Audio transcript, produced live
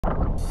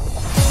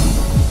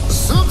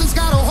Something's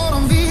got a hold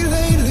on me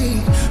lately.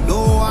 No,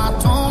 I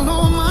don't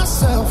know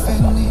myself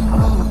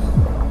anymore.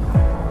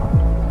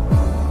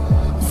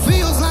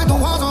 Feels like the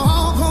walls are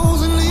all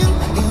closing in,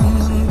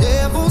 and the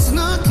devil's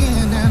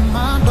knocking at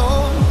my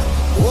door.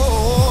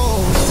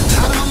 Whoa,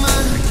 out of my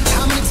mind.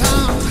 How many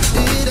times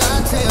did I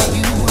tell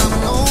you I'm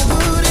no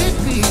good at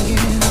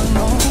being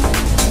alone?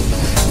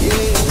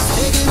 Yeah, it's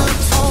taking a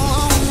toll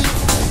on me.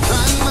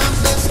 Trying my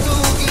best to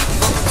keep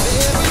from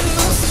tearing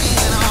the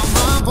skin off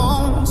my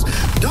bones.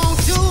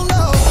 Don't you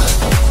know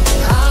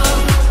I'm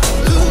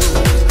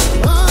losing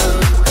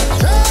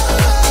control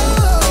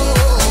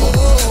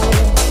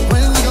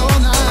when you're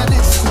not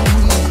next to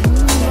me?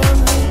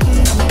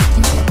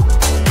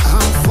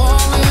 I'm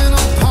falling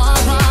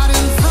apart right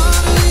in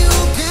front of you.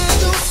 Can't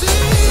you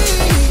see?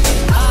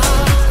 I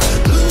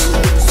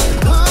lose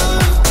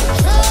control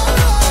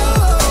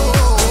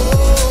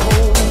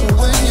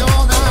when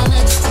you're not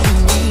next to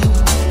me.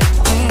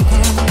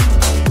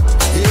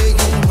 Yeah,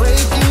 you're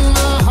breaking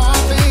my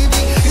heart,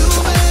 baby. You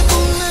make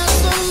a mess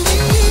of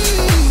me.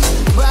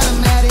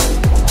 Problematic.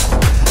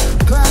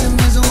 Problem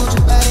isn't what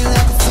your body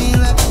like. I feel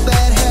like a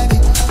bad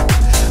habit.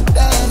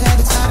 Bad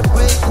habits hard to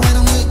break when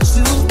I'm with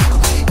you.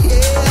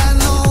 Yeah, I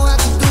know I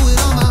can do it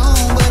on my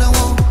own, but I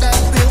want that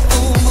real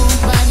full moon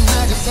body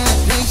magic that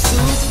takes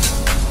two.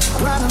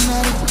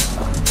 Problematic.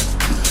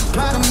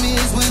 Problem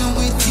is when I'm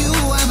with you,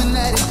 I'm an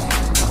addict.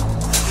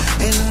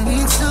 And I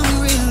need some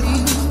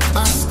relief.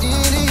 My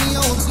skin ain't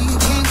yours, so you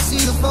can't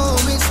see the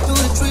forest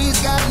through the trees.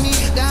 Got me